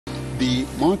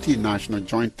multinational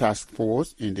joint task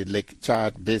force in the Lake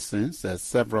Chad basin says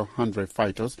several hundred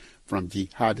fighters from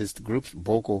jihadist groups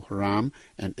Boko Haram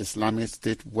and Islamic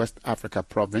State West Africa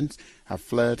province have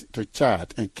fled to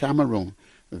Chad and Cameroon.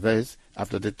 This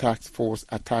after the task force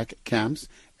attacked camps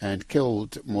and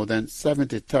killed more than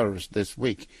 70 terrorists this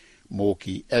week.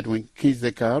 Moki Edwin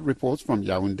Kizeka reports from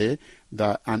Yaoundé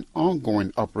that an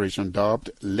ongoing operation dubbed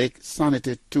Lake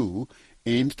Sanity 2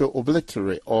 aims to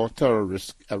obliterate all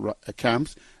terrorist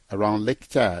camps around Lake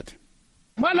Chad.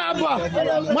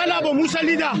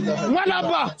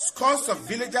 Scores of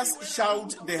villagers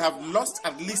shout they have lost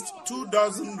at least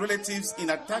 24 relatives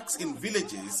in attacks in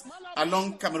villages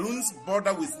along Cameroon's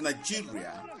border with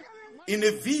Nigeria. In a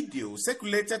video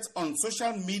circulated on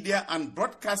social media and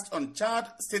broadcast on Chad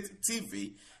State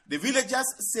TV, the villagers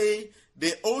say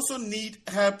they also need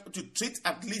help to treat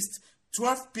at least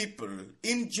 12 people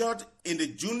injured in the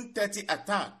June 30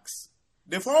 attacks.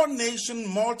 The four-nation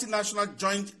multinational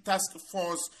joint task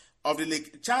force of the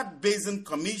Lake Chad Basin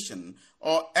Commission,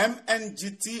 or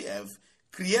MNGTF,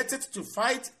 created to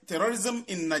fight terrorism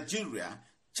in Nigeria,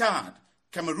 Chad,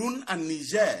 Cameroon, and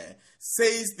Niger,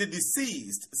 says the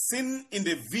deceased seen in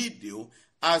the video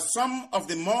are some of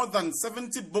the more than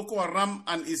 70 Boko Haram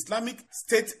and Islamic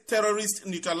State terrorists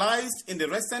neutralized in the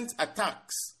recent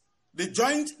attacks. The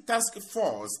Joint Task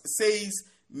Force says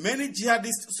many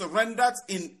jihadists surrendered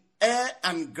in air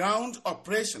and ground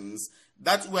operations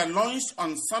that were launched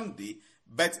on Sunday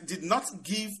but did not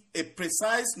give a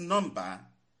precise number.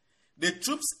 The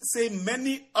troops say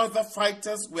many other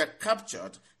fighters were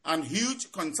captured and huge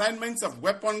consignments of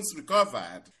weapons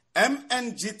recovered.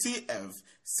 MNGTF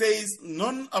says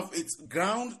none of its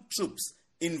ground troops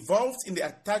involved in the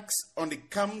attacks on the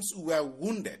camps were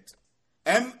wounded.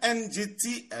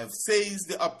 MNGTF says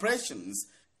the operations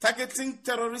targeting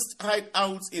terrorist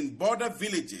hideouts in border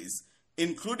villages,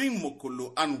 including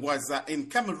Mokolo and Waza in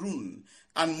Cameroon,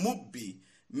 and Mubi,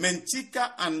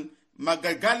 Menchika, and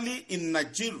Magagali in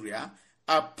Nigeria,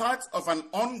 are part of an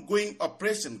ongoing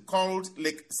operation called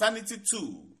Lake Sanity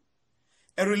 2.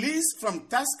 A release from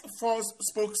Task Force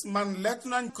spokesman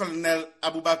Lieutenant Colonel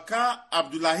Abubakar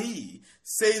Abdullahi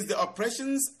says the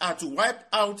operations are to wipe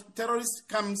out terrorist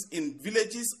camps in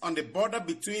villages on the border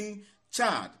between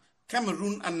Chad,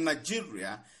 Cameroon, and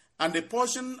Nigeria, and a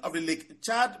portion of the Lake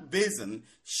Chad Basin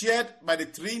shared by the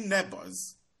three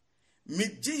neighbors.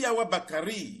 Midjiyawa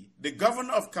Bakari, the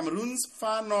governor of Cameroon's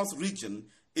far north region,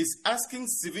 is asking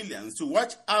civilians to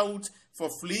watch out for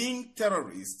fleeing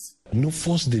terrorists. Nos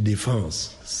forces de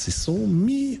défense se sont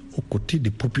mis aux côtés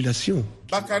des populations.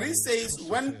 Bakari says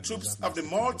when troops of the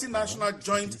multinational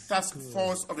joint task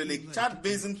force of the Lake Chad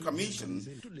Basin Commission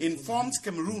informed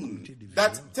Cameroon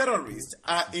that terrorists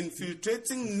are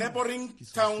infiltrating neighboring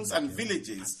towns and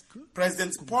villages,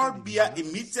 President Paul Biya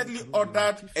immediately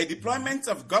ordered a deployment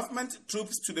of government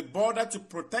troops to the border to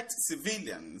protect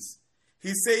civilians.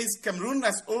 He says Cameroon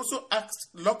has also asked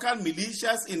local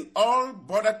militias in all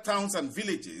border towns and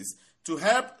villages to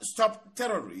help stop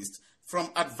terrorists from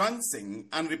advancing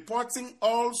and reporting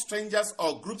all strangers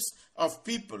or groups of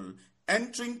people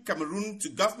entering Cameroon to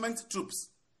government troops.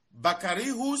 Bakari,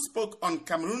 who spoke on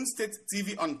Cameroon State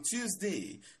TV on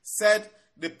Tuesday, said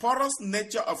the porous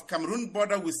nature of Cameroon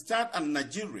border with Chad and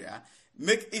Nigeria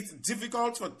make it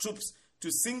difficult for troops to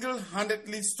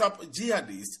single-handedly stop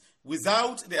jihadists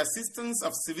without the assistance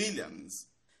of civilians.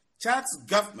 Chad's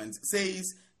government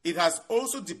says it has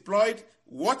also deployed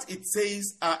what it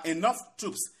says are enough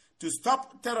troops to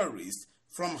stop terrorists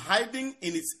from hiding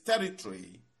in its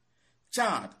territory.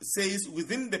 Chad says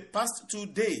within the past 2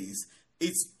 days,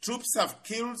 its troops have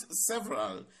killed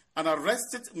several and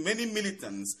arrested many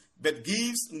militants, but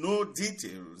gives no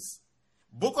details.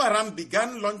 Boko Haram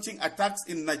began launching attacks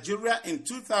in Nigeria in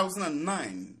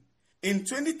 2009. In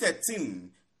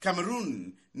 2013,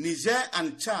 Cameroon, Niger,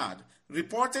 and Chad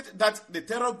reported that the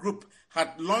terror group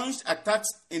had launched attacks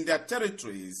in their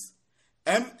territories.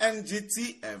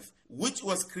 MNGTF, which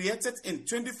was created in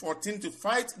 2014 to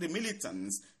fight the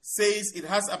militants, says it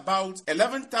has about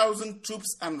 11,000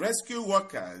 troops and rescue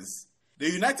workers. The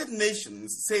United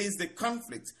Nations says the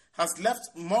conflict has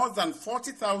left more than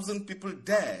 40,000 people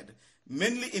dead,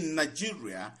 mainly in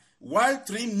Nigeria, while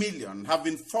 3 million have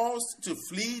been forced to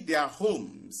flee their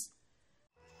homes.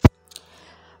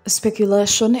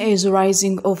 Speculation is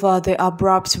rising over the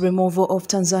abrupt removal of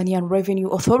Tanzanian Revenue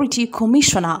Authority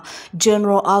Commissioner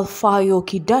General Alfayo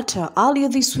Kidata earlier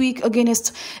this week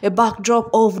against a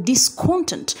backdrop of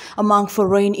discontent among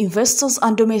foreign investors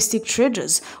and domestic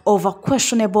traders over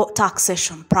questionable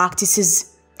taxation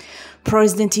practices.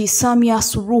 President Samia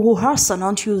Suluhu Hassan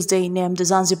on Tuesday named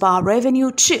Zanzibar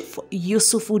Revenue Chief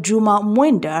Yusufu Juma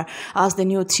Mwenda as the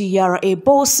new TRA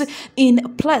boss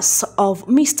in place of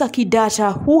Mr.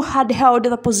 Kidata, who had held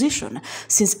the position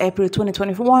since April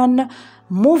 2021,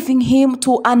 moving him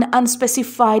to an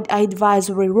unspecified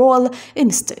advisory role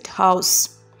in State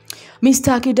House.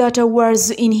 Mr. Kidata was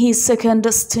in his second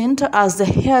stint as the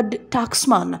head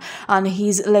taxman, and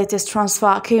his latest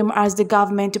transfer came as the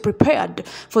government prepared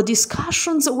for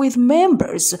discussions with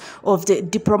members of the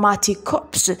Diplomatic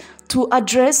Corps to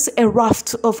address a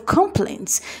raft of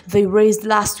complaints they raised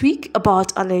last week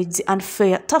about alleged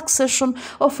unfair taxation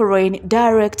of foreign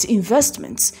direct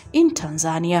investments in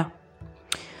Tanzania.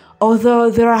 Although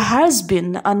there has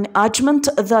been an argument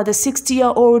that the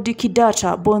 60-year-old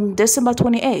Kidata, born December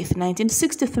 28,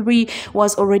 1963,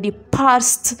 was already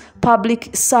past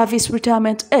public service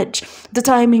retirement age, the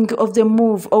timing of the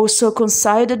move also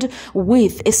coincided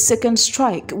with a second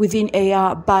strike within a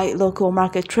year by local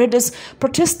market traders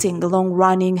protesting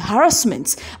long-running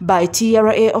harassments by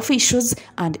TRA officials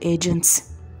and agents.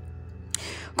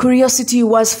 Curiosity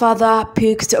was further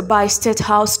piqued by State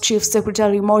House Chief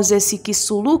Secretary Moses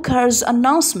Kisuluka's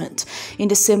announcement in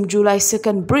the same July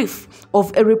 2nd brief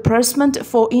of a replacement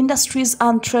for Industries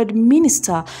and Trade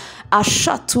Minister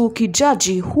Ashatu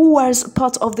Kijaji, who was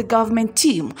part of the government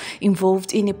team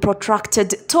involved in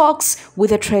protracted talks with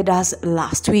the traders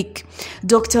last week.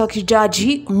 Dr.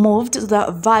 Kijaji moved to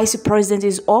the Vice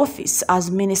President's office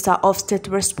as Minister of State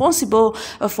responsible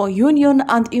for Union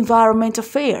and Environment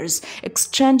Affairs,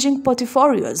 exchanging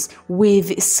portfolios with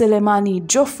Selemani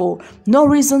Jofo. No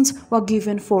reasons were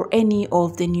given for any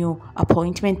of the new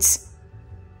appointments.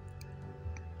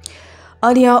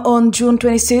 Earlier on June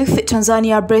 26th,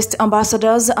 Tanzania-based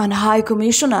ambassadors and high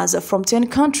commissioners from 10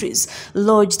 countries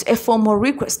lodged a formal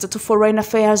request to Foreign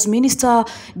Affairs Minister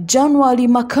January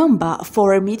Makamba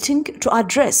for a meeting to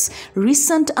address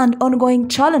recent and ongoing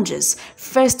challenges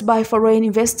faced by foreign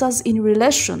investors in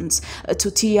relations to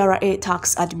TRA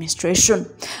tax administration.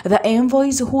 The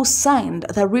envoys who signed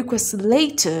the request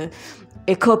later,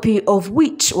 a copy of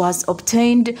which was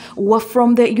obtained, were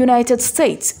from the United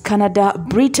States, Canada,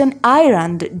 Britain,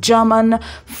 Ireland, Germany,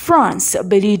 France,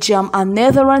 Belgium and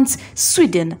Netherlands,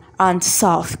 Sweden and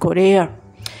South Korea.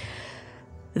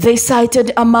 They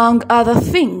cited, among other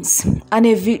things,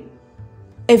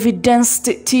 evidenced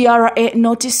TRA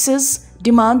notices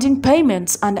demanding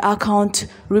payments and account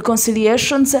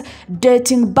reconciliations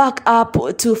dating back up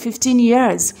to 15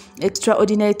 years,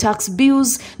 extraordinary tax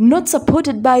bills not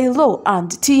supported by law,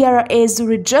 and TRA's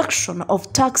rejection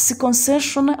of tax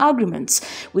concession agreements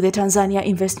with the Tanzania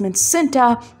Investment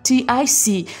Center,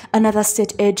 TIC, another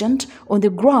state agent, on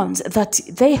the grounds that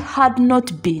they had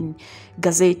not been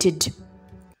gazetted.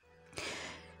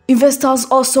 Investors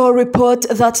also report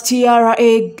that TRA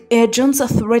agents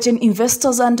threaten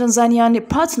investors and Tanzanian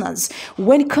partners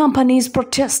when companies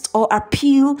protest or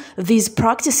appeal these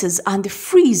practices and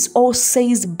freeze or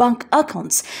seize bank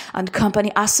accounts and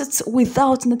company assets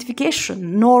without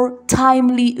notification nor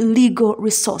timely legal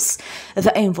resource,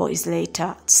 the envoys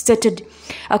later stated.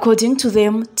 According to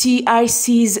them,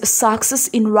 TIC's success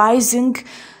in raising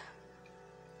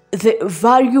the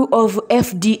value of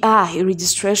FDI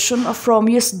registration from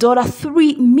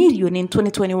 $3 million in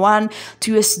 2021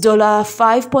 to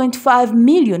 $5.5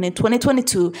 million in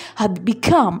 2022 had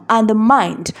become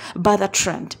undermined by the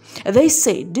trend. They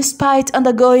say despite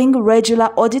undergoing regular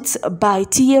audits by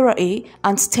TRA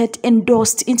and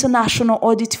state-endorsed international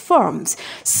audit firms,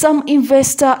 some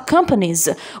investor companies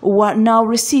were now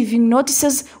receiving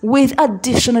notices with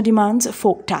additional demands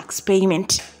for tax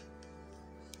payment.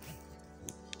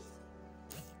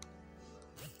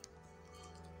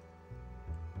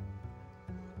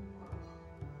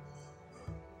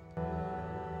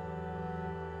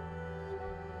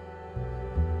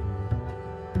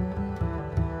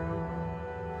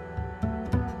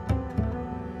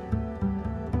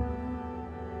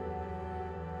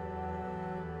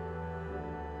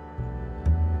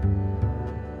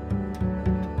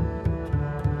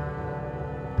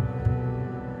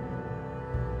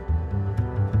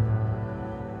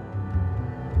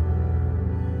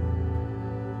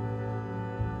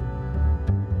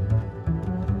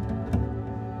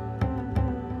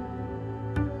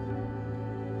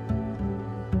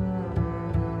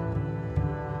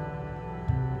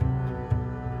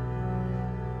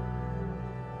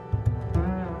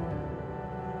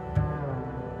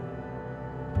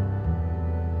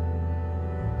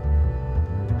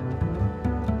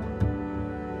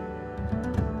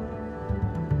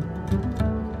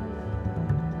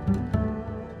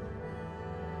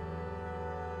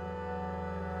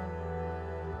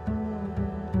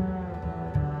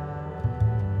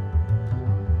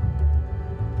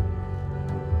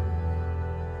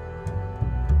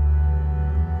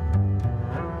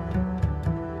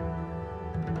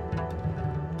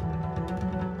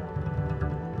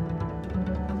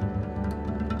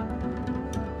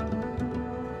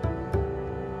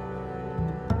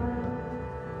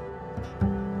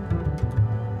 you.